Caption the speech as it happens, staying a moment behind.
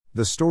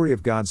The story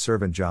of God's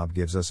servant Job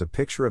gives us a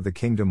picture of the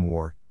kingdom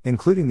war,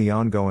 including the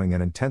ongoing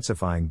and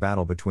intensifying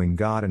battle between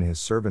God and his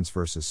servants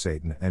versus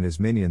Satan and his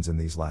minions in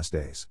these last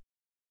days.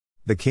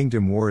 The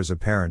kingdom war is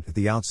apparent at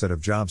the outset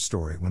of Job's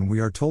story when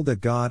we are told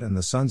that God and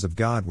the sons of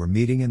God were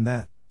meeting and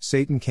that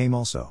Satan came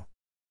also.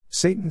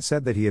 Satan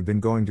said that he had been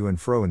going to and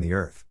fro in the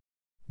earth.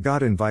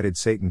 God invited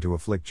Satan to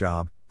afflict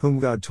Job, whom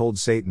God told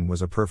Satan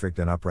was a perfect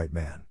and upright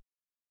man.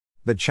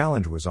 The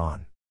challenge was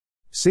on.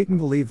 Satan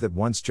believed that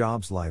once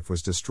Job's life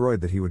was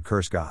destroyed that he would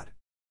curse God.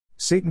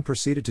 Satan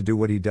proceeded to do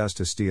what he does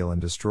to steal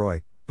and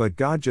destroy, but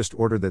God just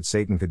ordered that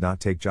Satan could not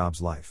take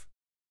Job's life.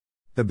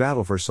 The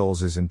battle for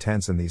souls is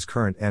intense in these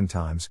current end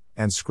times,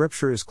 and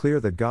Scripture is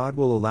clear that God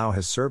will allow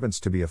his servants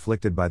to be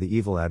afflicted by the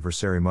evil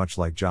adversary much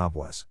like Job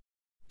was.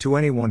 To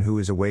anyone who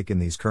is awake in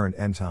these current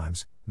end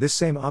times, this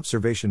same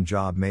observation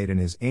Job made in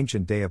his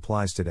ancient day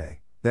applies today,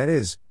 that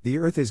is, the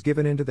earth is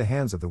given into the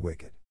hands of the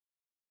wicked.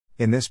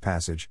 In this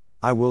passage,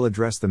 I will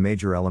address the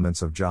major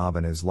elements of Job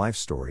and his life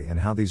story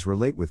and how these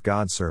relate with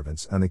God's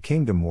servants and the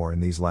kingdom war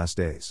in these last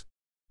days.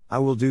 I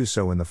will do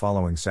so in the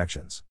following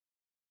sections.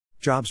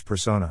 Job's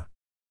persona.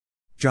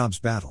 Job's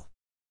battle.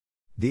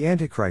 The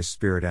Antichrist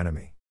spirit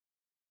enemy.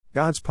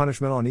 God's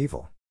punishment on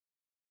evil.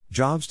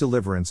 Job's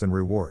deliverance and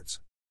rewards.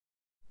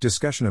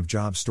 Discussion of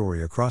Job's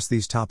story across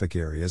these topic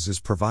areas is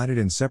provided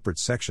in separate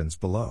sections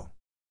below.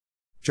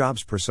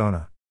 Job's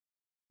persona.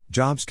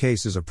 Job's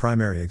case is a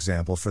primary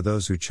example for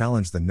those who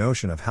challenge the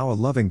notion of how a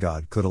loving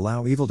God could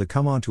allow evil to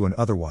come onto an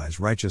otherwise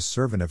righteous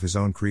servant of his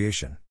own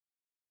creation.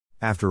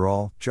 After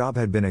all, Job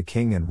had been a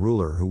king and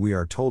ruler who we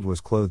are told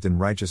was clothed in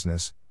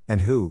righteousness,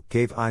 and who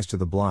gave eyes to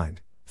the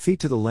blind,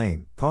 feet to the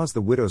lame, caused the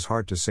widow's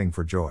heart to sing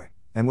for joy,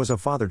 and was a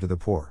father to the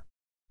poor.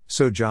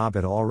 So Job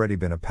had already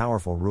been a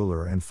powerful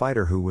ruler and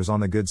fighter who was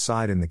on the good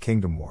side in the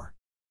kingdom war.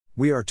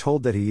 We are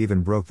told that he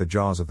even broke the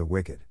jaws of the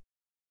wicked.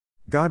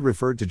 God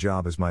referred to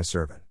Job as my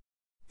servant.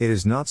 It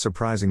is not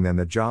surprising then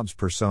that Job's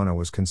persona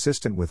was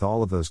consistent with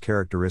all of those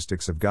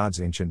characteristics of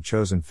God's ancient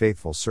chosen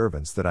faithful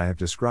servants that I have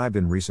described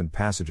in recent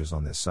passages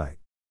on this site.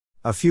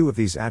 A few of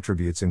these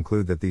attributes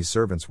include that these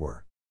servants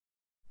were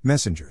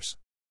messengers,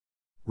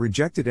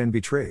 rejected and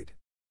betrayed,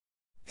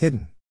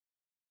 hidden,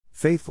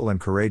 faithful and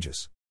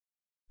courageous,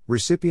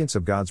 recipients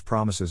of God's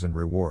promises and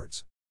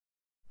rewards.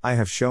 I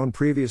have shown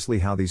previously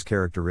how these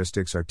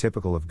characteristics are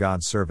typical of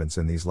God's servants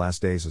in these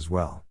last days as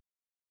well.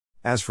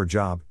 As for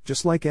Job,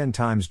 just like end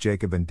times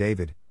Jacob and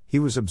David, he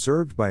was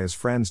observed by his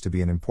friends to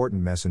be an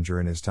important messenger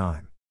in his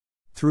time.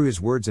 Through his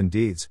words and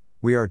deeds,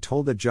 we are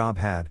told that Job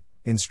had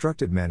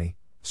instructed many,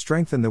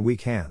 strengthened the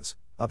weak hands,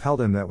 upheld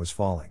him that was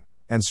falling,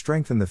 and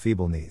strengthened the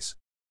feeble knees.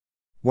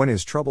 When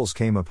his troubles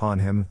came upon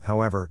him,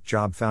 however,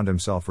 Job found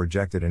himself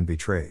rejected and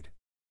betrayed.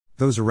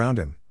 Those around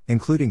him,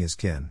 including his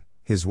kin,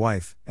 his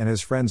wife, and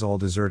his friends all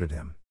deserted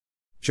him.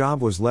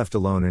 Job was left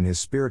alone in his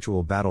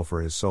spiritual battle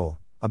for his soul,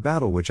 a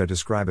battle which I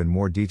describe in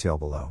more detail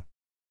below.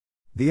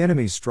 The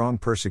enemy's strong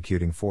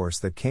persecuting force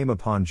that came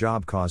upon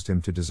Job caused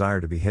him to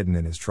desire to be hidden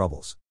in his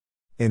troubles.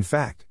 In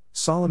fact,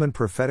 Solomon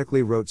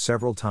prophetically wrote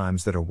several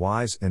times that a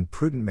wise and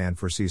prudent man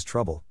foresees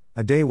trouble,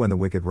 a day when the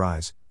wicked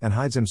rise, and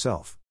hides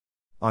himself.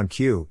 On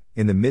cue,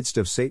 in the midst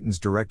of Satan's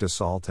direct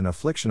assault and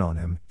affliction on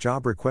him,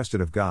 Job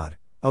requested of God,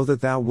 "Oh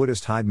that thou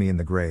wouldest hide me in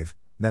the grave,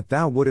 that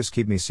thou wouldest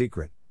keep me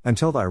secret,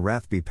 until thy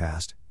wrath be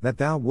past, that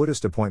thou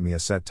wouldest appoint me a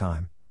set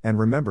time, and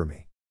remember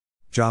me."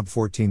 Job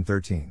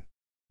 14:13.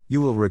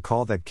 You will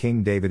recall that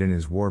King David in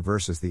his war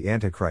versus the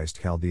Antichrist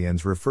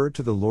Chaldeans referred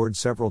to the Lord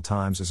several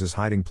times as his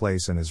hiding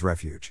place and his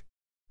refuge.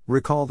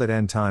 Recall that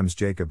end times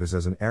Jacob is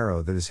as an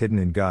arrow that is hidden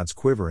in God's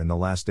quiver in the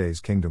last days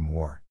kingdom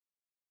war.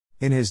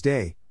 In his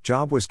day,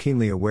 Job was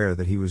keenly aware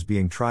that he was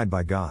being tried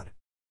by God.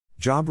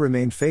 Job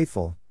remained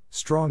faithful,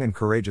 strong and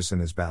courageous in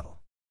his battle.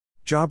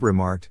 Job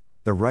remarked,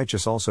 "The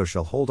righteous also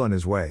shall hold on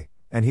his way,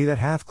 and he that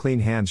hath clean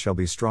hands shall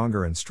be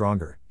stronger and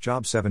stronger."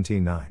 Job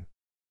 17:9.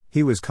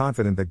 He was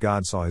confident that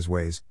God saw his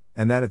ways,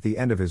 and that at the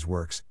end of his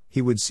works,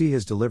 he would see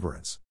his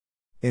deliverance.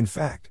 In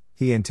fact,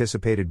 he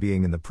anticipated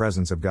being in the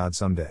presence of God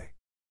someday.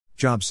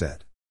 Job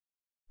said,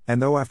 "And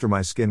though after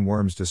my skin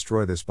worms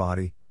destroy this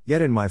body,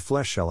 yet in my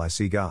flesh shall I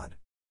see God."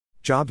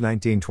 Job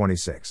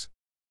 19:26.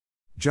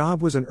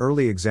 Job was an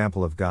early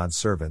example of God's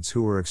servants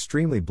who were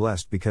extremely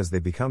blessed because they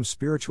become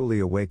spiritually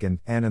awakened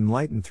and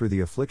enlightened through the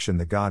affliction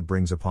that God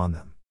brings upon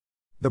them.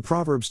 The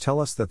Proverbs tell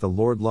us that the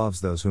Lord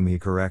loves those whom he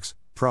corrects,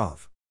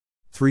 Prov.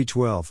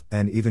 3:12,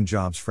 and even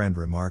Job's friend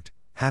remarked,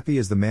 "Happy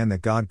is the man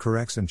that God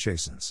corrects and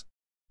chastens."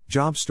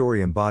 Job's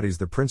story embodies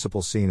the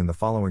principle seen in the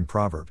following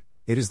proverb,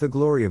 "It is the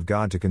glory of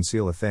God to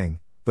conceal a thing,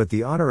 but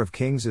the honor of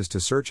kings is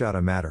to search out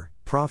a matter."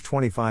 Prov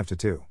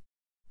 25:2.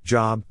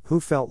 Job, who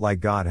felt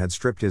like God had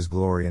stripped his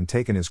glory and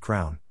taken his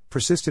crown,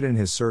 persisted in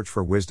his search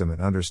for wisdom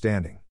and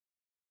understanding.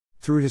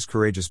 Through his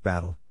courageous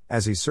battle,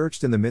 as he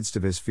searched in the midst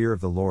of his fear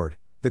of the Lord,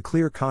 the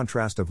clear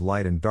contrast of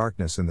light and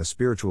darkness in the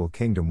spiritual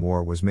kingdom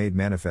war was made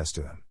manifest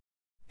to him.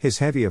 His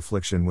heavy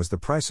affliction was the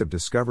price of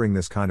discovering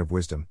this kind of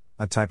wisdom,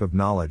 a type of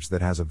knowledge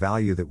that has a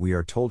value that we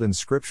are told in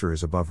Scripture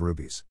is above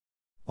rubies.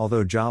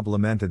 Although Job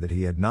lamented that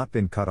he had not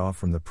been cut off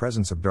from the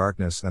presence of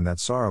darkness and that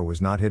sorrow was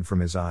not hid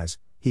from his eyes,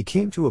 he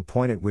came to a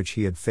point at which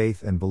he had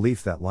faith and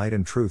belief that light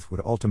and truth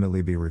would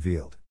ultimately be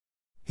revealed.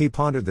 He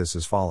pondered this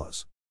as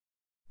follows.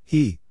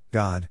 He,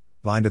 God,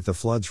 bindeth the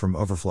floods from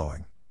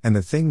overflowing, and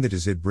the thing that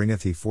is hid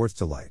bringeth he forth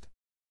to light.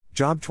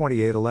 Job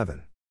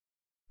 28:11.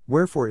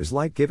 Wherefore is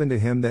light given to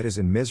him that is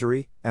in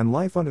misery, and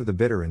life unto the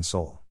bitter in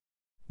soul?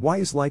 Why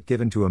is light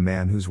given to a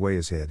man whose way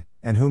is hid,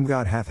 and whom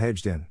God hath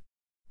hedged in?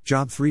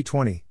 Job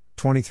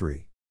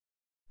 3:20-23.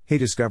 He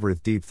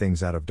discovereth deep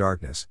things out of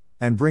darkness,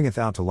 and bringeth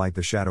out to light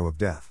the shadow of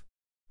death.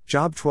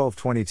 Job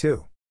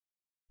 12:22.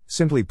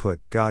 Simply put,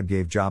 God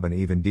gave Job an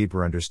even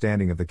deeper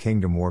understanding of the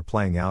kingdom war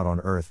playing out on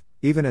earth,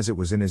 even as it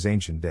was in his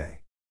ancient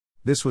day.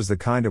 This was the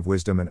kind of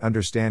wisdom and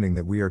understanding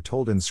that we are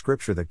told in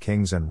Scripture that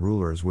kings and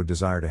rulers would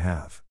desire to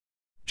have.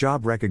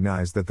 Job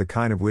recognized that the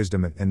kind of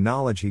wisdom and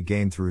knowledge he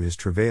gained through his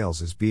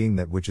travails is being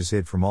that which is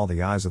hid from all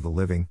the eyes of the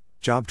living.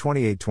 Job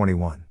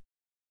 28:21.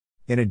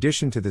 In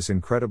addition to this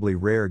incredibly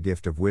rare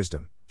gift of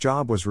wisdom,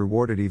 Job was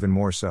rewarded even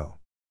more so.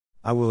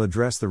 I will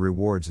address the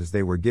rewards as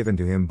they were given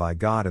to him by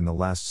God in the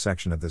last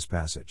section of this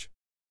passage.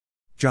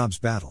 Job's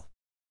battle.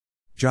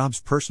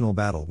 Job's personal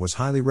battle was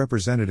highly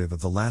representative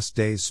of the last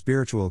days'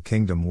 spiritual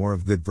kingdom war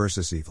of good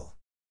versus evil.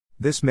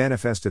 This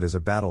manifested as a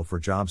battle for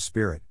Job's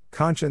spirit,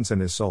 conscience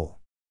and his soul.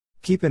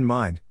 Keep in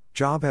mind,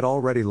 Job had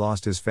already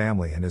lost his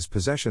family and his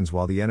possessions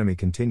while the enemy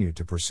continued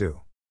to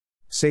pursue.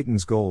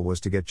 Satan's goal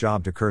was to get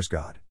Job to curse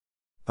God.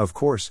 Of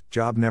course,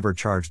 Job never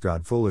charged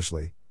God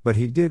foolishly, but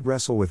he did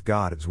wrestle with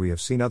God as we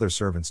have seen other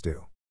servants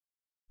do.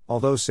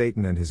 Although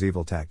Satan and his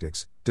evil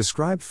tactics,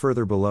 described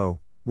further below,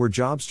 were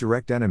Job's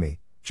direct enemy,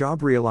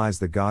 Job realized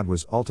that God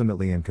was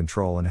ultimately in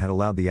control and had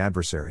allowed the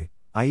adversary,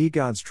 i.e.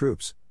 God's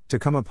troops, to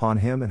come upon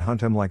him and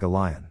hunt him like a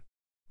lion.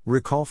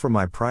 Recall from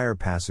my prior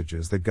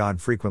passages that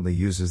God frequently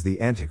uses the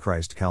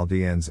Antichrist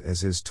Chaldeans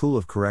as his tool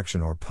of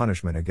correction or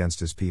punishment against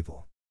his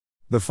people.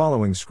 The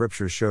following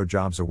scriptures show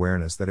Job's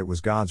awareness that it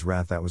was God's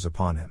wrath that was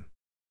upon him.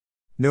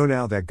 Know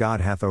now that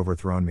God hath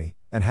overthrown me,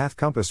 and hath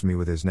compassed me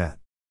with his net.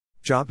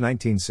 Job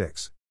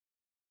 19:6.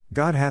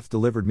 God hath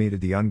delivered me to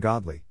the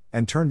ungodly,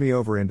 and turned me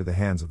over into the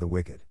hands of the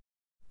wicked.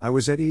 I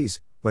was at ease,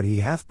 but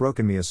he hath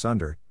broken me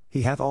asunder,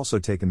 he hath also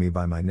taken me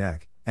by my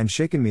neck, and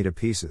shaken me to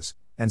pieces,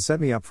 and set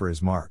me up for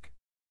his mark.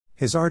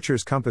 His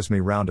archers compass me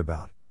round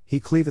about, he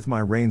cleaveth my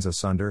reins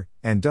asunder,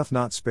 and doth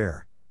not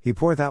spare, he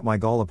poureth out my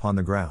gall upon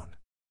the ground.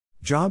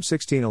 Job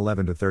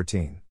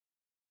 16:11-13.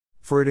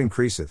 For it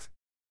increaseth.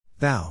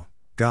 Thou,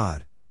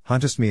 God,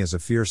 huntest me as a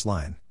fierce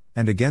lion,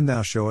 and again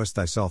thou showest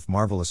thyself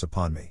marvelous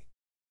upon me.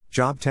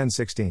 Job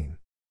 10:16.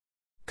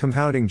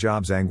 Compounding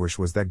Job's anguish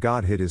was that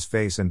God hid his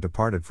face and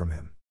departed from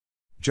him.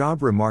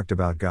 Job remarked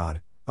about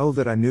God, "Oh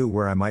that I knew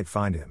where I might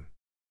find him.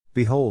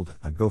 Behold,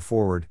 I go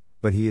forward,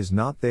 but he is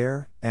not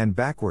there, and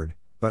backward,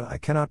 but I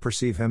cannot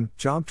perceive him."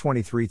 Job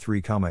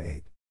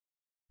 23:3-8.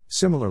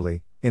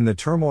 Similarly, in the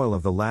turmoil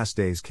of the last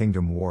days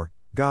kingdom war,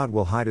 God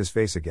will hide his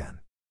face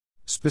again.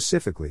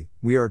 Specifically,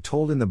 we are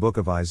told in the book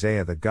of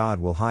Isaiah that God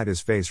will hide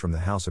his face from the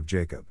house of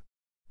Jacob.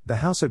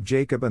 The house of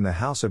Jacob and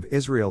the house of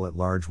Israel at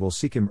large will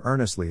seek him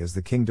earnestly as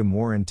the kingdom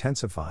war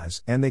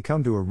intensifies and they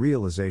come to a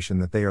realization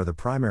that they are the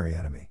primary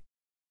enemy.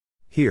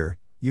 Here,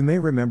 you may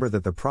remember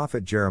that the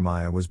prophet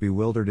Jeremiah was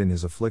bewildered in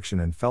his affliction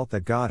and felt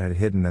that God had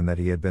hidden and that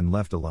he had been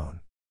left alone.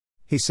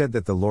 He said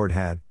that the Lord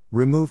had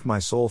removed my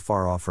soul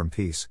far off from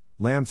peace,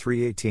 Lamb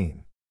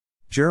 3:18.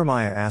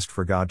 Jeremiah asked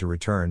for God to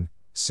return,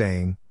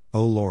 saying,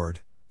 "O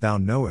Lord, thou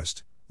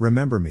knowest,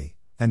 remember me,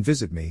 and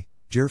visit me."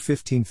 Jer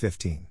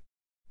 15:15.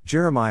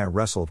 Jeremiah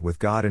wrestled with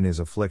God in his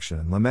affliction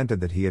and lamented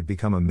that he had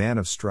become a man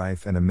of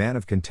strife and a man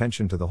of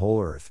contention to the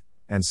whole earth,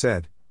 and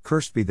said,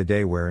 "Cursed be the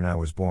day wherein I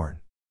was born."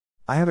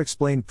 I have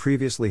explained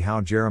previously how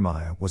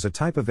Jeremiah was a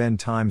type of end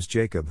times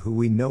Jacob who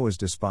we know is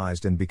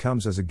despised and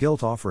becomes as a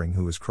guilt offering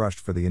who is crushed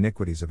for the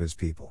iniquities of his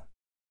people.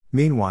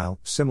 Meanwhile,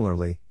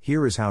 similarly,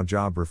 here is how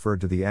Job referred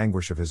to the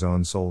anguish of his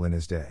own soul in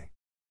his day.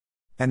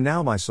 "And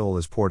now my soul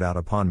is poured out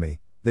upon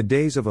me, the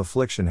days of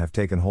affliction have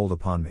taken hold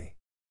upon me."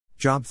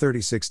 Job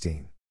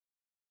 30:16.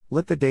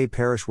 Let the day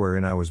perish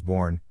wherein I was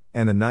born,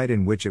 and the night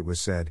in which it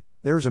was said,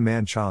 there is a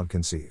man-child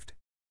conceived.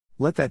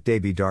 Let that day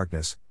be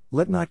darkness,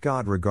 let not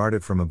God regard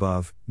it from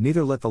above,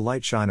 neither let the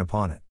light shine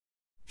upon it.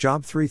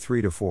 Job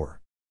 3:3-4.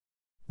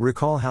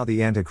 Recall how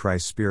the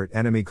Antichrist spirit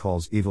enemy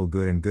calls evil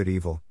good and good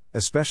evil,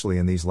 especially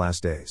in these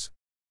last days.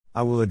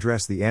 I will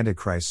address the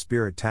Antichrist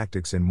spirit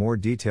tactics in more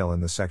detail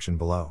in the section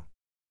below.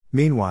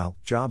 Meanwhile,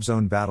 Job's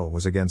own battle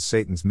was against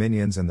Satan's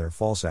minions and their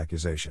false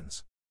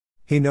accusations.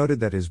 He noted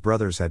that his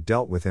brothers had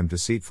dealt with him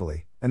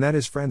deceitfully, and that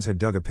his friends had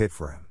dug a pit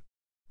for him.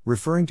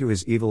 Referring to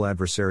his evil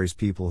adversaries,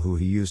 people who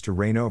he used to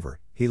reign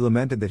over, he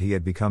lamented that he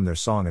had become their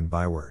song and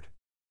byword.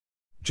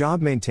 Job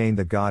maintained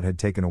that God had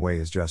taken away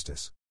his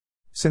justice.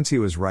 Since he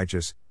was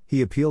righteous,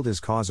 he appealed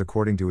his cause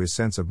according to his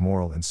sense of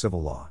moral and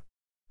civil law.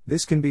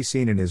 This can be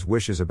seen in his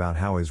wishes about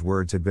how his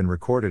words had been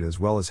recorded as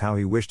well as how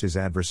he wished his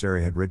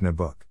adversary had written a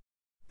book.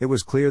 It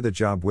was clear that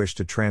Job wished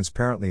to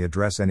transparently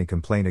address any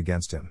complaint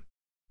against him.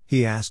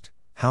 He asked,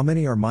 "How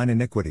many are mine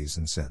iniquities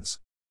and sins?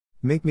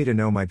 Make me to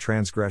know my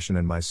transgression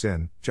and my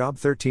sin. Job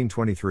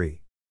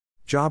 13:23.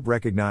 Job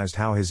recognized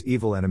how his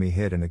evil enemy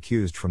hid and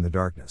accused from the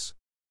darkness.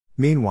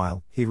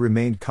 Meanwhile, he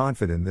remained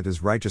confident that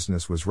his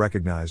righteousness was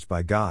recognized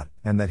by God,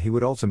 and that he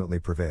would ultimately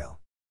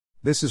prevail.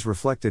 This is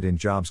reflected in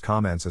Job's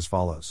comments as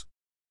follows.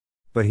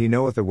 But he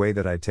knoweth the way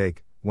that I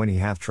take, when he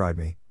hath tried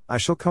me, I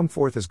shall come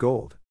forth as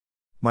gold.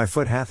 My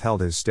foot hath held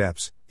his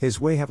steps,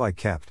 his way have I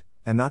kept,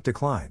 and not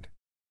declined.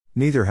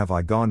 Neither have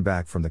I gone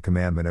back from the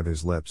commandment of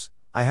his lips,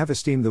 I have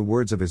esteemed the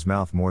words of his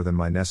mouth more than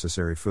my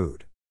necessary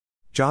food.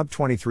 Job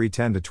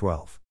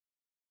 23:10-12.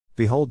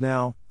 Behold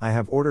now, I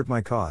have ordered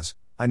my cause,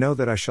 I know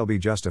that I shall be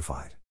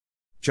justified.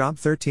 Job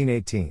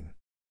 13:18.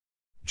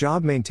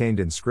 Job maintained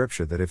in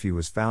Scripture that if he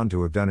was found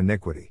to have done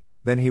iniquity,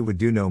 then he would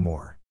do no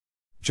more.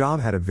 Job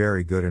had a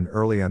very good and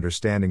early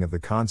understanding of the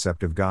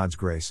concept of God's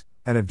grace,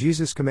 and of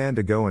Jesus' command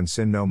to go and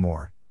sin no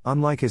more,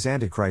 unlike his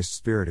Antichrist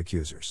spirit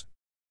accusers.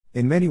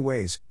 In many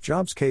ways,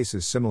 Job's case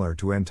is similar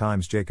to end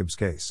times Jacob's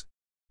case.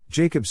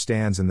 Jacob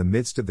stands in the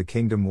midst of the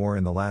kingdom war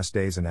in the last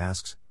days and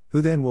asks,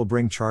 "Who then will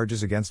bring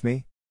charges against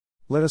me?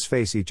 Let us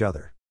face each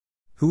other.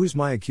 Who is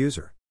my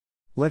accuser?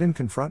 Let him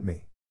confront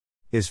me."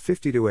 Is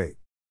 50-8.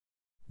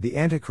 The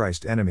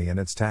Antichrist enemy and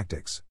its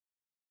tactics.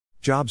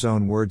 Job's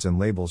own words and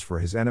labels for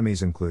his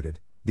enemies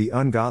included the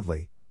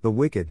ungodly, the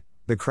wicked,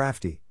 the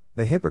crafty,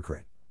 the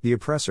hypocrite, the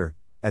oppressor,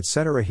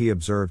 etc. He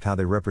observed how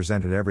they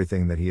represented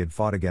everything that he had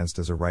fought against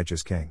as a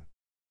righteous king.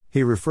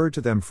 He referred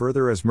to them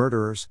further as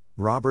murderers,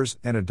 robbers,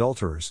 and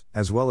adulterers,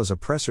 as well as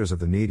oppressors of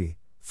the needy,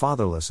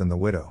 fatherless, and the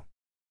widow.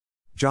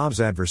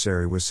 Job's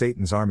adversary was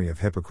Satan's army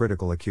of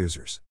hypocritical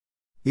accusers.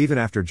 Even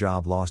after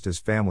Job lost his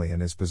family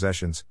and his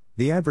possessions,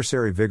 the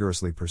adversary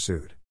vigorously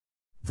pursued.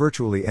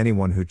 Virtually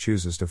anyone who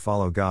chooses to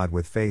follow God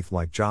with faith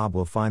like Job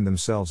will find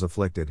themselves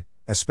afflicted,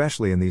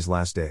 especially in these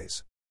last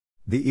days.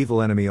 The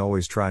evil enemy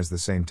always tries the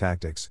same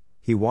tactics.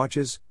 He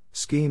watches,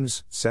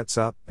 schemes, sets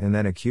up, and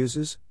then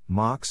accuses,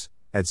 mocks,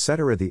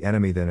 etc. The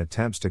enemy then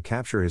attempts to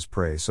capture his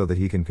prey so that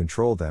he can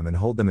control them and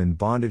hold them in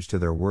bondage to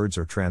their words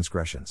or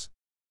transgressions.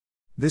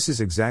 This is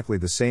exactly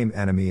the same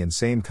enemy and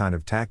same kind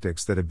of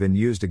tactics that have been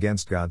used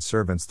against God's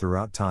servants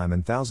throughout time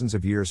and thousands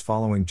of years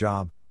following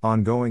Job,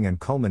 ongoing and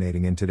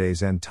culminating in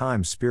today's end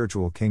times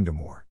spiritual kingdom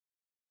war.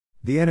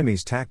 The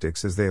enemy's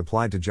tactics as they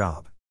applied to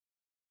Job.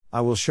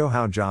 I will show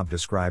how Job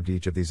described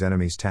each of these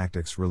enemy's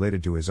tactics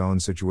related to his own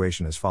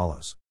situation as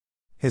follows.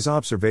 His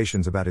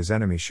observations about his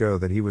enemy show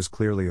that he was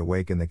clearly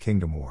awake in the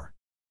kingdom war.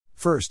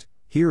 First,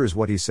 here is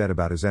what he said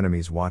about his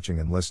enemies watching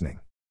and listening.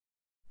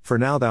 For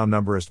now thou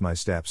numberest my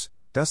steps,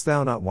 dost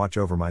thou not watch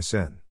over my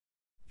sin?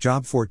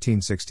 Job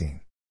 14:16.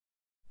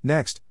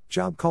 Next,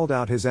 Job called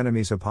out his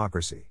enemies'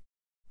 hypocrisy.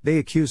 They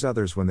accuse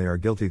others when they are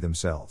guilty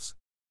themselves.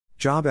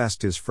 Job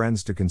asked his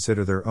friends to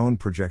consider their own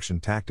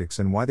projection tactics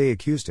and why they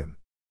accused him.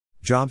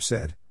 Job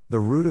said, the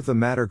root of the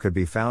matter could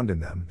be found in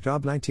them.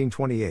 Job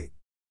 19:28.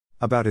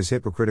 About his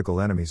hypocritical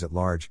enemies at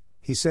large,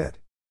 he said,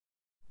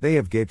 they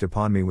have gaped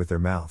upon me with their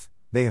mouth,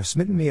 they have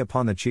smitten me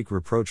upon the cheek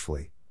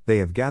reproachfully, they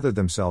have gathered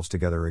themselves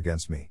together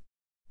against me.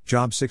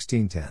 Job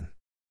 16:10.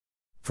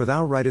 For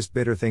thou writest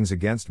bitter things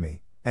against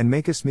me, and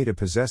makest me to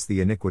possess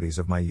the iniquities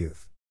of my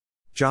youth.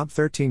 Job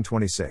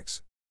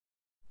 13:26.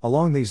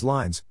 Along these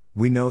lines,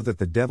 we know that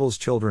the devil's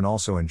children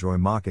also enjoy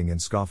mocking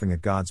and scoffing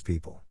at God's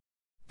people.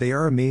 They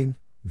are a mean,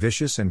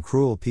 vicious and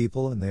cruel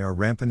people, and they are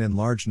rampant in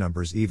large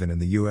numbers even in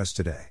the U.S.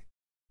 today.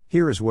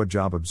 Here is what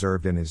Job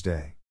observed in his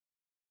day.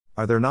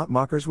 Are there not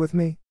mockers with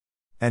me?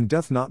 And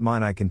doth not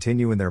mine eye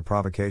continue in their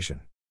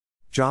provocation?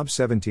 Job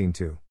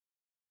 17:2.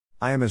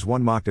 I am as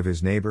one mocked of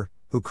his neighbor,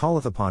 who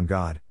calleth upon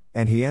God,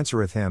 and he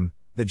answereth him,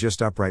 the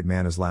just upright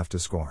man is laughed to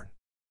scorn.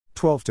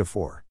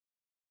 12-4.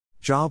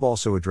 Job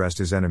also addressed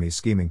his enemies'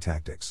 scheming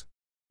tactics.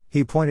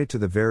 He pointed to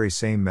the very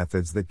same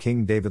methods that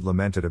King David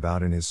lamented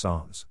about in his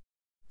Psalms.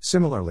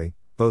 Similarly,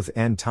 both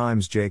end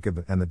times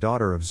Jacob and the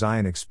daughter of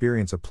Zion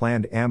experience a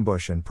planned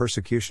ambush and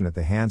persecution at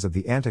the hands of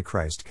the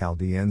Antichrist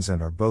Chaldeans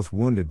and are both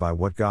wounded by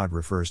what God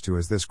refers to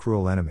as this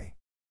cruel enemy.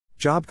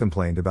 Job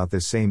complained about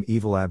this same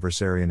evil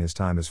adversary in his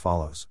time as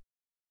follows.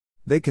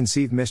 They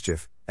conceive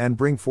mischief, and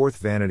bring forth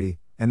vanity,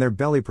 and their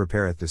belly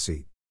prepareth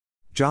deceit.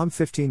 Job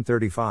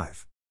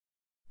 15:35.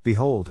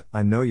 Behold,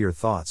 I know your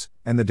thoughts,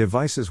 and the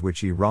devices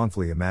which ye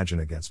wrongfully imagine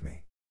against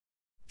me.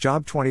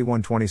 Job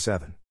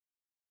 21:27.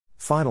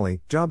 Finally,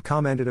 Job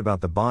commented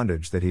about the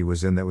bondage that he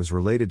was in that was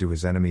related to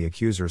his enemy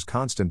accusers'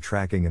 constant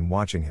tracking and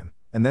watching him,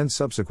 and then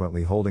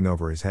subsequently holding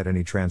over his head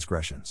any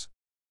transgressions.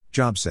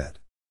 Job said,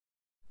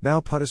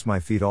 Thou puttest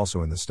my feet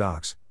also in the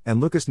stocks, and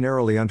lookest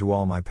narrowly unto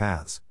all my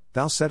paths,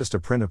 thou settest a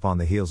print upon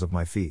the heels of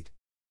my feet.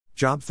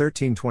 Job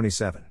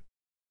 13:27.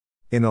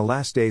 In the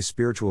last days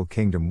spiritual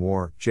kingdom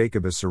war,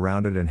 Jacob is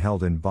surrounded and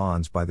held in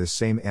bonds by this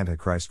same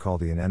Antichrist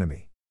Chaldean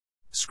enemy.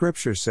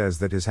 Scripture says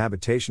that his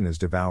habitation is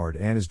devoured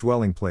and his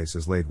dwelling place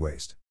is laid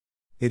waste.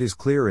 It is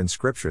clear in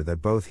Scripture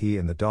that both he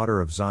and the daughter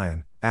of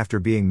Zion, after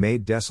being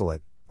made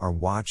desolate, are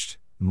watched,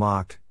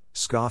 mocked,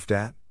 scoffed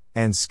at,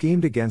 and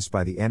schemed against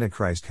by the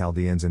Antichrist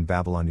Chaldeans in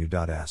Babylon.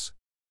 U.S.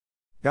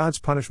 God's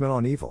punishment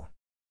on evil.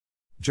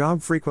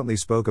 Job frequently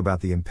spoke about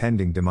the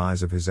impending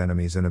demise of his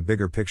enemies in a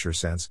bigger picture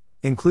sense,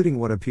 including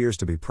what appears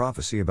to be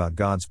prophecy about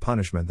God's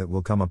punishment that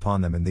will come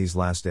upon them in these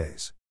last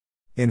days.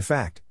 In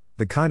fact,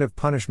 the kind of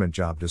punishment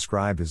Job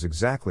described is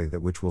exactly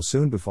that which will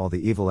soon befall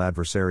the evil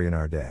adversary in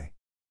our day.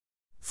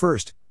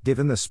 First,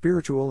 given the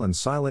spiritual and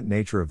silent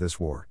nature of this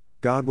war,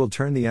 God will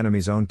turn the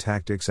enemy's own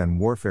tactics and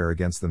warfare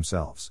against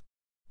themselves.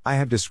 I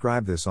have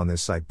described this on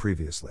this site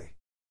previously.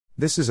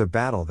 This is a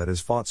battle that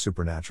is fought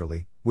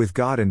supernaturally, with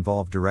God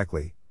involved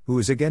directly, who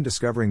is again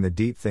discovering the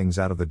deep things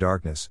out of the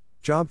darkness.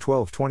 Job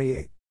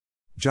 12:28.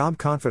 Job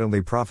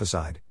confidently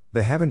prophesied,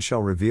 "The heavens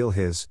shall reveal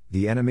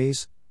the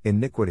enemy's,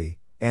 iniquity,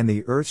 and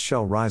the earth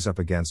shall rise up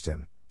against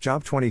him."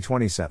 Job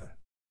 20:27.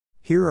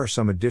 Here are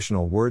some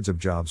additional words of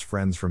Job's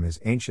friends from his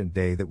ancient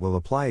day that will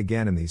apply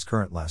again in these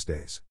current last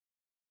days.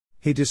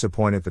 He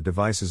disappointeth the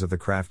devices of the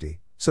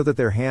crafty, so that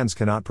their hands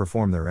cannot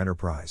perform their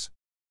enterprise.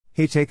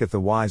 He taketh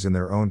the wise in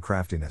their own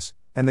craftiness,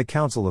 and the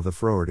counsel of the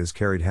froward is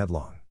carried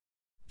headlong.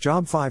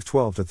 Job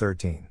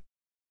 5:12-13.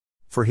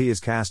 For he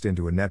is cast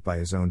into a net by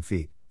his own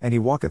feet, and he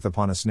walketh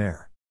upon a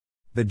snare.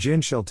 The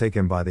gin shall take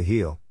him by the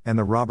heel, and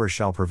the robber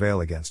shall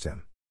prevail against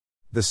him.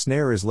 The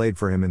snare is laid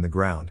for him in the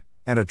ground,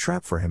 and a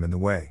trap for him in the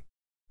way.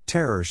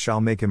 Terrors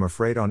shall make him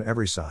afraid on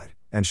every side,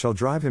 and shall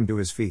drive him to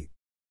his feet.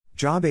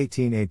 Job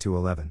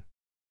 18:8-11.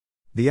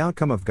 The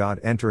outcome of God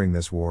entering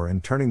this war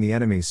and turning the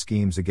enemy's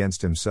schemes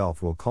against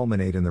himself will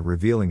culminate in the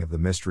revealing of the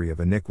mystery of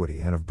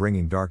iniquity and of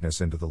bringing darkness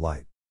into the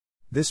light.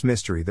 This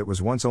mystery that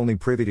was once only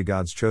privy to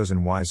God's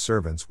chosen wise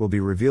servants will be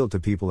revealed to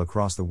people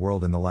across the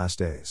world in the last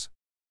days.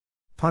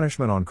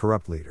 Punishment on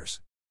corrupt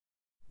leaders.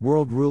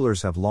 World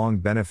rulers have long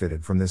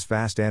benefited from this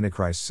vast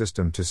Antichrist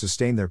system to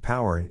sustain their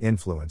power and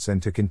influence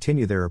and to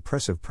continue their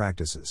oppressive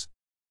practices.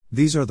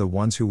 These are the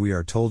ones who we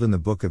are told in the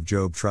book of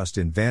Job trust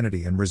in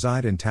vanity and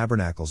reside in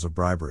tabernacles of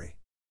bribery.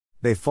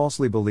 They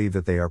falsely believe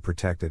that they are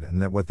protected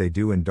and that what they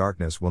do in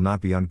darkness will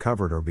not be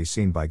uncovered or be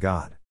seen by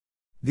God.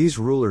 These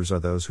rulers are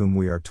those whom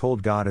we are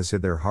told God has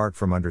hid their heart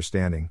from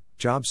understanding.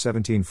 Job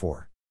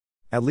 17:4.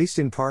 At least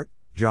in part,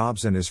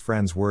 Job's and his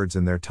friends' words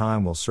in their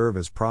time will serve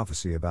as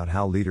prophecy about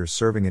how leaders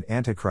serving an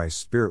Antichrist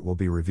spirit will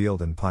be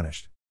revealed and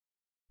punished.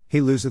 He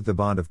looseth the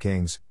bond of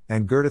kings,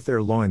 and girdeth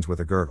their loins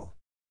with a girdle.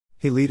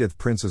 He leadeth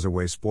princes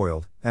away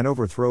spoiled, and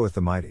overthroweth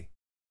the mighty.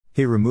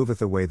 He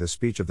removeth away the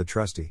speech of the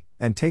trusty,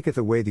 and taketh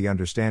away the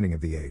understanding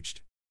of the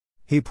aged.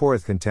 He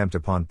poureth contempt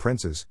upon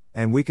princes,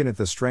 and weakeneth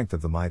the strength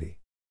of the mighty.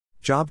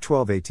 Job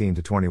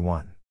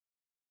 12:18-21.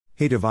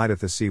 He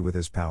divideth the sea with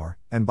his power,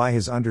 and by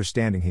his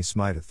understanding he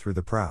smiteth through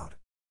the proud.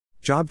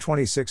 Job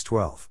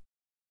 26:12.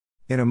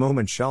 In a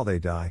moment shall they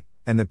die,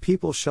 and the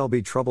people shall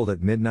be troubled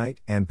at midnight,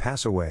 and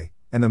pass away,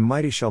 and the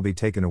mighty shall be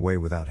taken away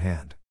without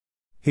hand.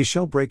 He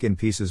shall break in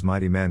pieces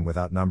mighty men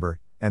without number,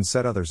 and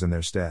set others in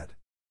their stead.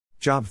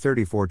 Job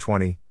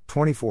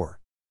 34:20-24.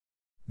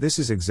 This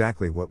is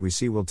exactly what we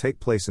see will take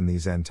place in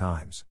these end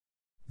times.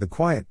 The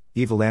quiet,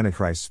 evil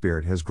Antichrist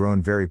spirit has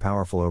grown very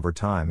powerful over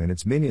time, and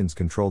its minions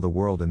control the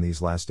world in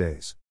these last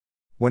days.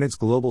 When its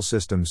global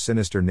system's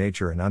sinister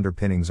nature and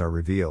underpinnings are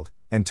revealed,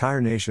 entire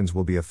nations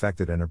will be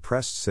affected and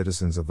oppressed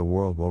citizens of the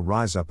world will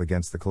rise up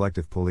against the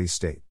collective police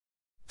state.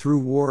 Through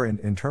war and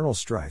internal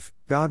strife,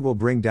 God will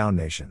bring down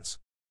nations.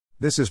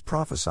 This is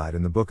prophesied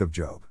in the book of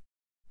Job.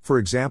 For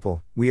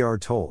example, we are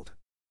told,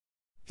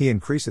 He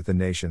increaseth the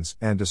nations,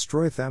 and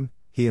destroyeth them,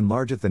 he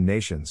enlargeth the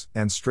nations,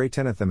 and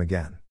straiteneth them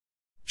again.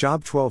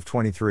 Job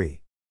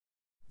 12:23.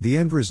 The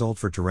end result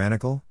for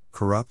tyrannical,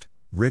 corrupt,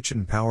 rich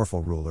and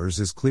powerful rulers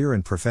is clear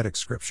in prophetic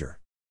scripture.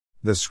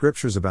 The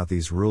scriptures about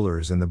these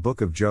rulers in the book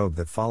of Job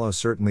that follow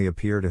certainly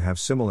appear to have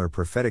similar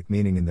prophetic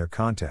meaning in their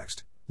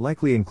context,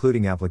 likely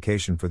including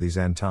application for these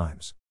end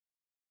times.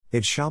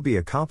 It shall be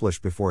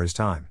accomplished before his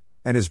time,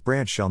 and his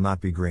branch shall not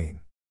be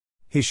green.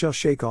 He shall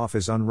shake off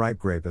his unripe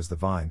grape as the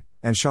vine,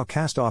 and shall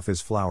cast off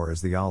his flower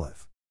as the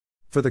olive.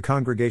 For the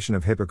congregation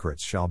of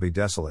hypocrites shall be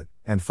desolate,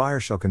 and fire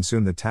shall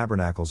consume the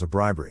tabernacles of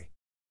bribery.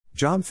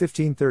 Job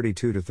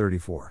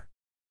 15:32-34.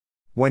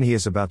 When he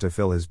is about to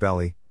fill his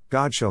belly,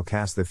 God shall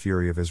cast the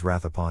fury of his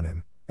wrath upon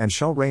him, and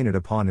shall rain it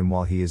upon him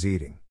while he is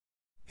eating.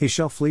 He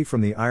shall flee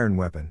from the iron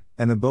weapon,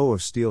 and the bow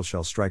of steel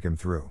shall strike him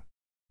through.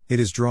 It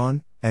is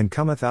drawn, and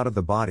cometh out of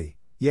the body,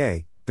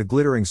 yea, the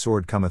glittering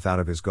sword cometh out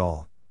of his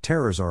gall,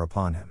 terrors are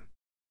upon him.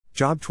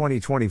 Job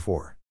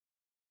 20:24.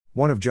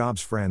 One of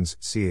Job's friends,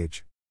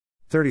 ch.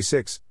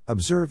 36,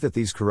 observed that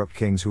these corrupt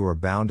kings who are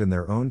bound in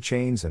their own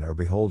chains and are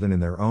beholden in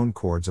their own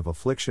cords of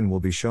affliction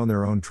will be shown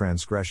their own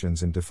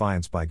transgressions in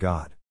defiance by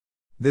God.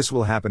 This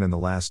will happen in the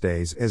last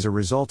days as a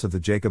result of the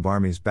Jacob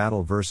army's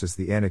battle versus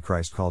the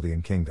Antichrist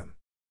Chaldean kingdom.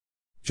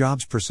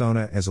 Job's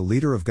persona as a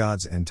leader of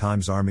God's end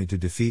times army to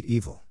defeat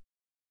evil.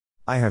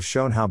 I have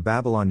shown how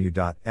Babylon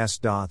U.S.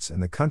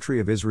 and the country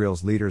of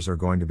Israel's leaders are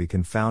going to be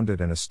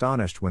confounded and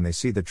astonished when they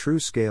see the true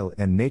scale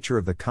and nature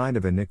of the kind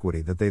of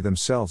iniquity that they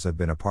themselves have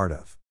been a part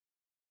of.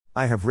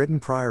 I have written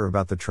prior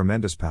about the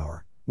tremendous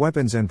power,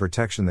 weapons and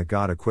protection that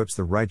God equips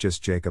the righteous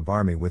Jacob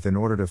army with in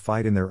order to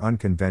fight in their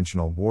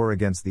unconventional war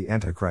against the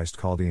Antichrist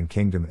Chaldean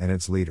kingdom and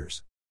its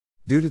leaders.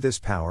 Due to this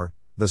power,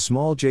 the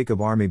small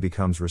Jacob army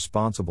becomes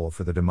responsible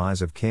for the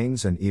demise of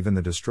kings and even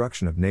the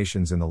destruction of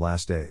nations in the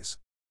last days.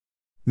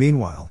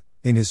 Meanwhile,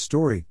 in his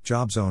story,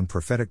 Job's own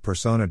prophetic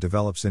persona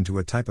develops into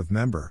a type of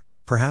member,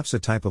 perhaps a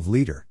type of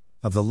leader,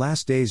 of the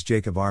last days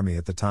Jacob army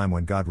at the time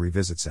when God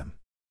revisits him.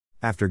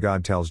 After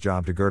God tells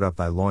Job to gird up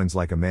thy loins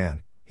like a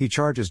man, he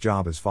charges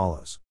Job as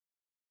follows.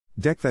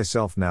 Deck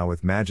thyself now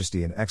with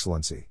majesty and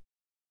excellency.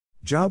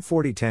 Job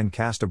 40:10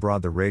 Cast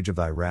abroad the rage of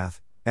thy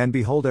wrath, and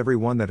behold every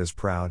one that is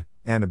proud,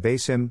 and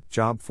abase him.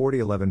 Job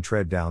 40:11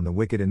 Tread down the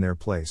wicked in their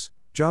place.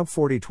 Job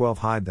 40:12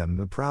 Hide them,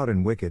 the proud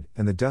and wicked,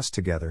 and the dust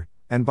together,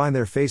 and bind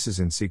their faces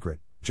in secret.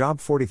 Job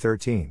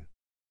 40:13.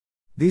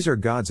 These are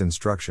God's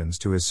instructions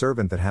to his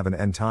servant that have an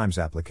end times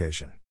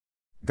application.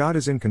 God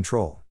is in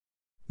control.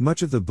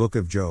 Much of the book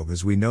of Job,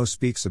 as we know,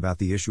 speaks about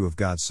the issue of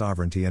God's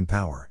sovereignty and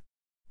power.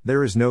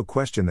 There is no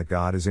question that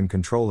God is in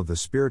control of the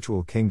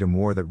spiritual kingdom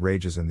war that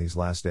rages in these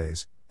last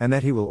days, and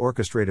that he will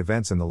orchestrate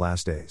events in the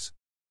last days.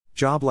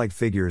 Job-like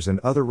figures and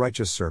other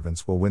righteous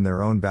servants will win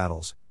their own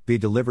battles, be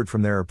delivered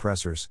from their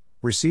oppressors,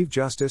 receive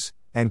justice,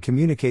 and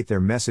communicate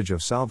their message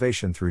of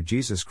salvation through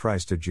Jesus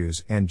Christ to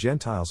Jews and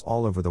Gentiles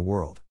all over the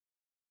world.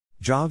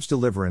 Job's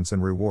deliverance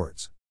and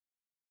rewards.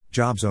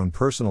 Job's own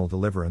personal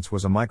deliverance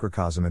was a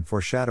microcosm and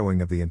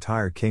foreshadowing of the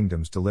entire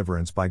kingdom's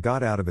deliverance by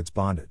God out of its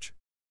bondage.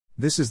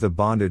 This is the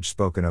bondage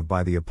spoken of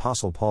by the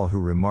Apostle Paul, who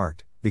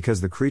remarked,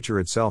 because the creature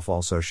itself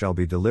also shall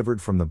be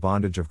delivered from the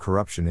bondage of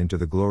corruption into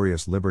the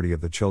glorious liberty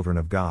of the children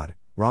of God.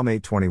 Rom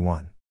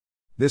 8:21.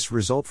 This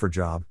result for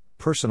Job,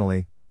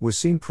 personally, was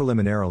seen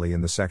preliminarily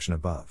in the section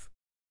above.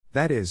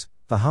 That is,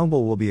 the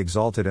humble will be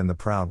exalted and the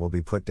proud will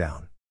be put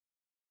down.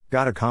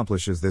 God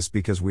accomplishes this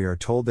because we are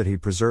told that he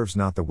preserves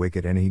not the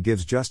wicked and he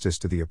gives justice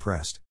to the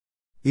oppressed.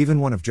 Even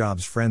one of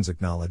Job's friends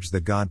acknowledged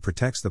that God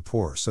protects the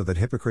poor so that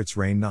hypocrites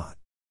reign not.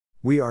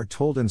 We are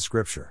told in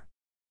Scripture,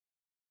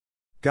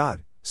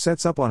 God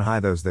sets up on high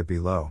those that be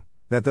low,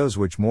 that those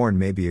which mourn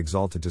may be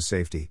exalted to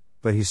safety,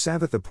 but he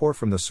saveth the poor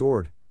from the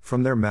sword,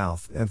 from their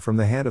mouth, and from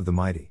the hand of the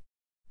mighty.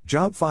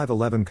 Job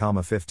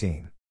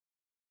 5:11-15.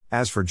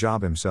 As for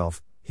Job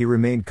himself, he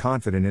remained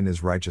confident in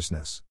his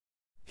righteousness.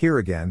 Here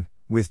again,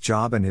 with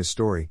Job and his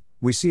story,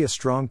 we see a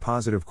strong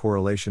positive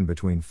correlation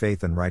between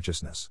faith and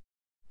righteousness.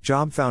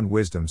 Job found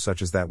wisdom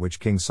such as that which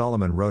King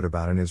Solomon wrote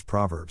about in his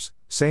Proverbs,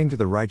 saying to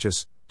the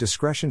righteous,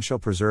 discretion shall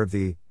preserve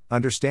thee,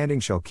 understanding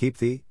shall keep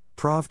thee,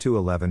 Prov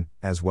 2:11,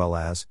 as well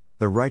as,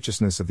 the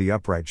righteousness of the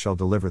upright shall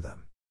deliver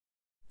them.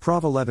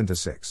 Prov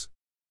 11-6.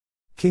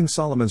 King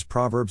Solomon's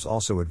Proverbs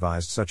also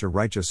advised such a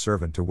righteous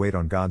servant to wait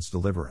on God's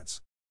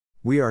deliverance.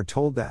 We are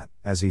told that,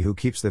 as he who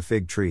keeps the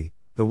fig tree,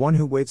 the one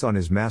who waits on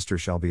his master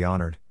shall be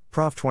honored,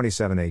 Prov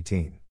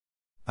 27:18.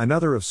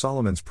 Another of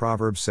Solomon's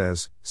Proverbs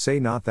says, say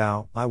not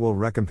thou, I will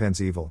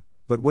recompense evil,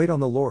 but wait on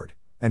the Lord,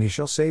 and he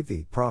shall save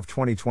thee, Prov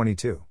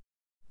 20:22.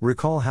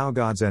 Recall how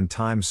God's end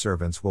times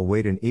servants will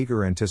wait in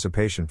eager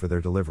anticipation for their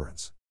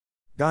deliverance.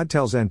 God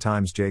tells end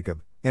times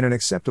Jacob, in an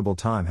acceptable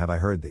time have I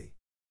heard thee.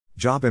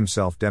 Job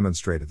himself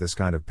demonstrated this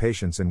kind of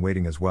patience in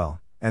waiting as well,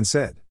 and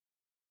said,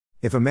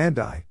 if a man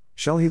die,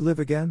 shall he live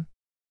again?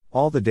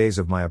 All the days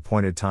of my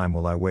appointed time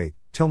will I wait,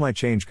 till my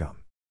change come.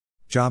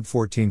 Job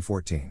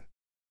 14:14.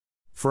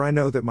 For I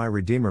know that my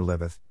Redeemer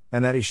liveth,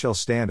 and that he shall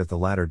stand at the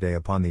latter day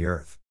upon the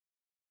earth.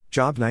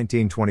 Job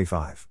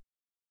 19:25.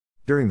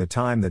 During the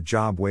time that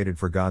Job waited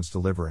for God's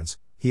deliverance,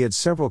 he had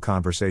several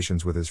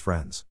conversations with his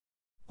friends.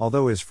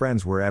 Although his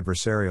friends were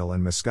adversarial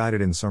and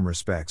misguided in some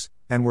respects,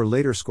 and were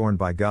later scorned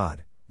by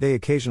God, they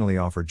occasionally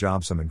offered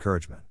Job some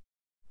encouragement.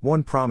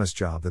 One promised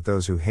Job that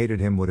those who hated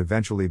him would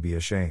eventually be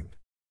ashamed.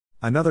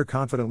 Another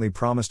confidently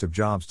promised of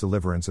Job's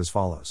deliverance as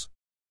follows.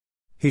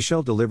 He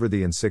shall deliver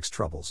thee in 6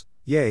 troubles,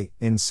 yea,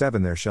 in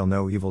 7 there shall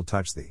no evil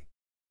touch thee.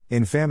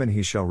 In famine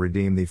he shall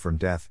redeem thee from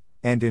death,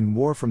 and in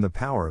war from the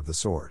power of the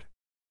sword.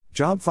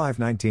 Job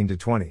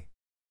 5:19-20.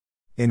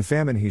 In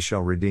famine he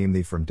shall redeem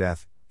thee from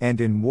death, and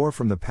in war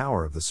from the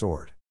power of the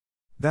sword.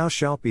 Thou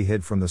shalt be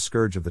hid from the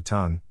scourge of the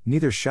tongue,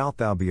 neither shalt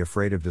thou be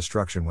afraid of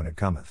destruction when it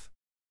cometh.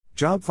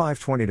 Job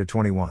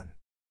 5:20-21.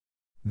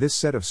 This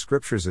set of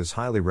scriptures is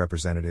highly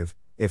representative,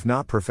 if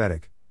not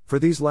prophetic, for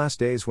these last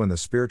days when the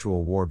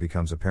spiritual war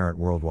becomes apparent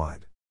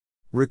worldwide.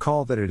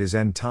 Recall that it is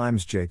end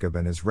times Jacob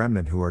and his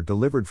remnant who are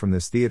delivered from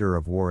this theater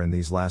of war in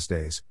these last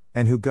days,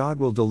 and who God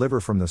will deliver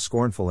from the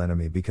scornful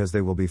enemy because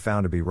they will be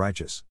found to be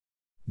righteous.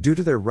 Due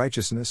to their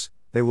righteousness,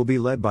 they will be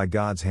led by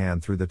God's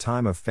hand through the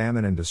time of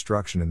famine and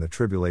destruction in the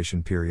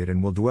tribulation period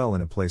and will dwell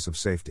in a place of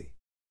safety.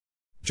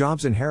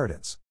 Job's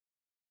inheritance.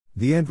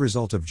 The end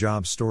result of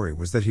Job's story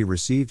was that he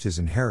received his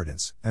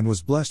inheritance and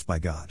was blessed by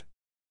God.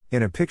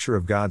 In a picture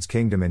of God's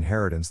kingdom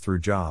inheritance through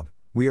Job,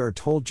 we are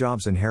told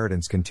Job's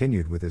inheritance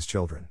continued with his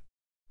children.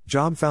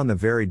 Job found the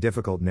very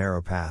difficult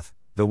narrow path,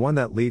 the one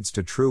that leads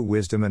to true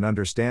wisdom and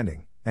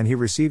understanding, and he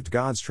received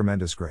God's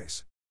tremendous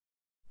grace.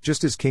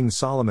 Just as King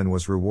Solomon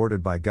was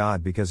rewarded by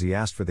God because he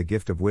asked for the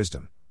gift of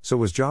wisdom, so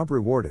was Job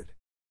rewarded.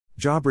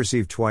 Job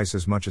received twice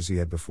as much as he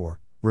had before,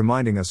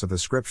 reminding us of the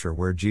scripture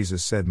where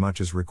Jesus said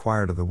much is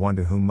required of the one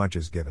to whom much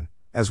is given,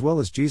 as well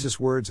as Jesus'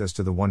 words as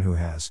to the one who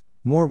has,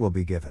 more will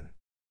be given.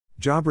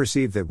 Job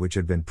received that which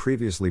had been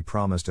previously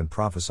promised and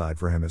prophesied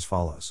for him as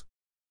follows.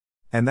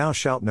 And thou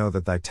shalt know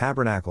that thy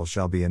tabernacle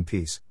shall be in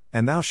peace,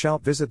 and thou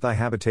shalt visit thy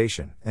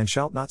habitation, and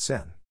shalt not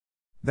sin.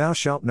 Thou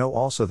shalt know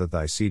also that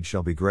thy seed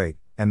shall be great,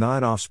 and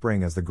thine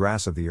offspring as the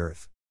grass of the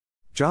earth.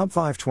 Job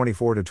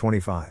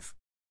 5:24-25.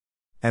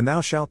 And thou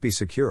shalt be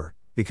secure,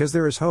 because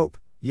there is hope,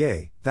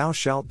 yea, thou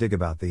shalt dig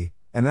about thee,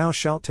 and thou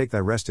shalt take thy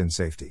rest in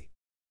safety.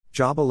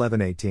 Job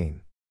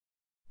 11:18.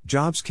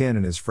 Job's kin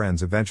and his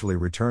friends eventually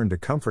returned to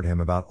comfort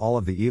him about all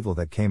of the evil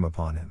that came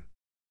upon him.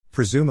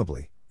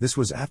 Presumably, this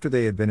was after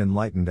they had been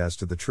enlightened as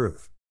to the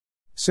truth.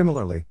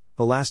 Similarly,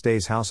 the last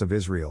days house of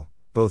Israel,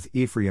 both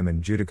Ephraim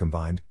and Judah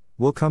combined,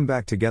 will come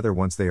back together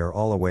once they are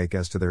all awake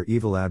as to their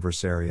evil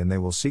adversary, and they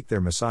will seek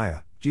their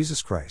Messiah,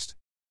 Jesus Christ.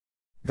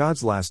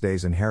 God's last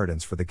days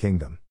inheritance for the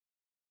kingdom.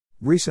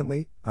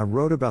 Recently, I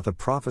wrote about the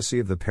prophecy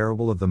of the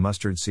parable of the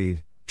mustard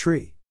seed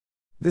tree.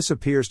 This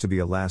appears to be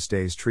a last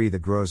days tree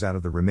that grows out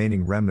of the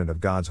remaining remnant of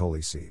God's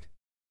holy seed.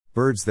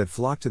 Birds that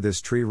flock to this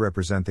tree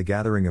represent the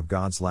gathering of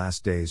God's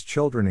last days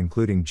children,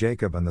 including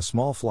Jacob and the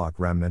small flock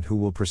remnant who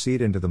will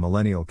proceed into the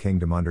millennial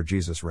kingdom under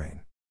Jesus' reign.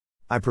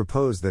 I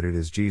propose that it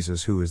is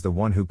Jesus who is the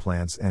one who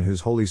plants and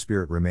whose Holy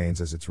Spirit remains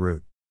as its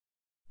root.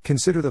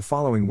 Consider the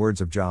following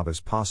words of Job as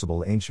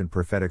possible ancient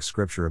prophetic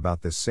scripture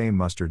about this same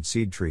mustard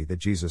seed tree that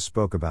Jesus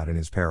spoke about in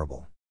his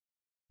parable.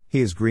 He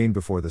is green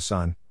before the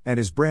sun, and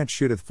his branch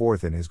shooteth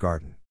forth in his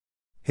garden.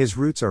 His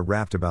roots are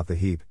wrapped about the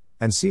heap,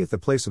 and seeth the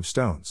place of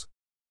stones.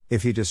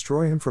 If he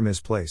destroy him from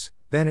his place,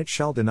 then it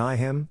shall deny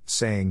him,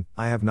 saying,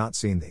 I have not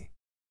seen thee.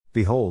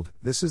 Behold,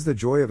 this is the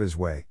joy of his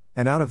way,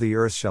 and out of the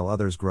earth shall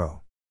others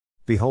grow.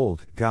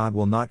 Behold, God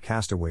will not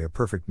cast away a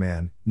perfect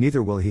man,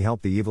 neither will he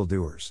help the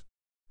evildoers.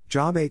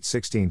 Job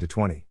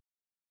 8:16-20.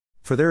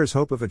 For there is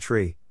hope of a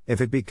tree,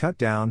 if it be cut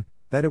down,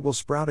 that it will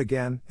sprout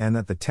again, and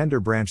that the tender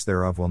branch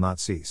thereof will not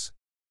cease.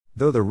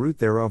 Though the root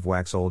thereof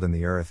wax old in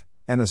the earth,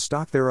 and the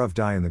stock thereof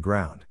die in the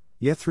ground,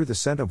 yet through the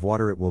scent of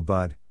water it will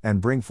bud, and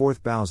bring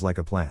forth boughs like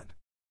a plant.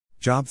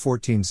 Job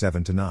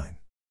 14:7-9.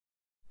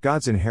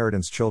 God's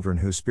inheritance children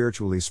who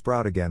spiritually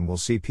sprout again will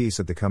see peace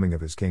at the coming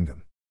of his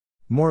kingdom.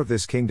 More of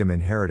this kingdom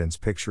inheritance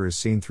picture is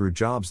seen through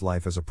Job's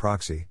life as a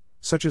proxy,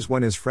 such as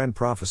when his friend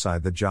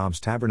prophesied that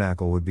Job's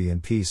tabernacle would be in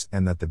peace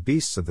and that the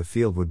beasts of the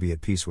field would be at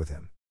peace with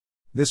him.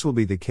 This will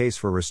be the case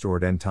for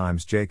restored end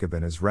times Jacob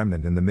and his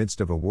remnant in the midst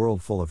of a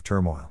world full of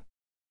turmoil.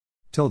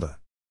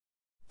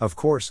 Of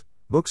course,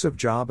 books of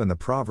Job and the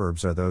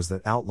Proverbs are those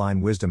that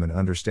outline wisdom and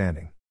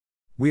understanding.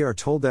 We are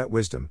told that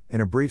wisdom, in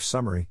a brief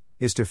summary,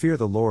 is to fear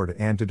the Lord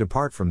and to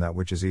depart from that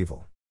which is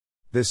evil.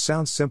 This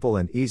sounds simple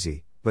and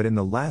easy, but in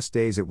the last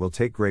days it will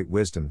take great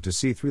wisdom to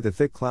see through the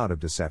thick cloud of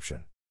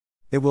deception.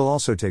 It will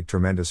also take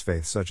tremendous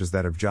faith such as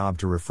that of Job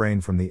to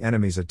refrain from the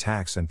enemy's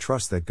attacks and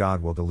trust that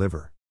God will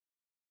deliver.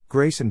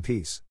 Grace and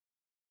peace.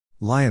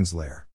 Lion's Lair.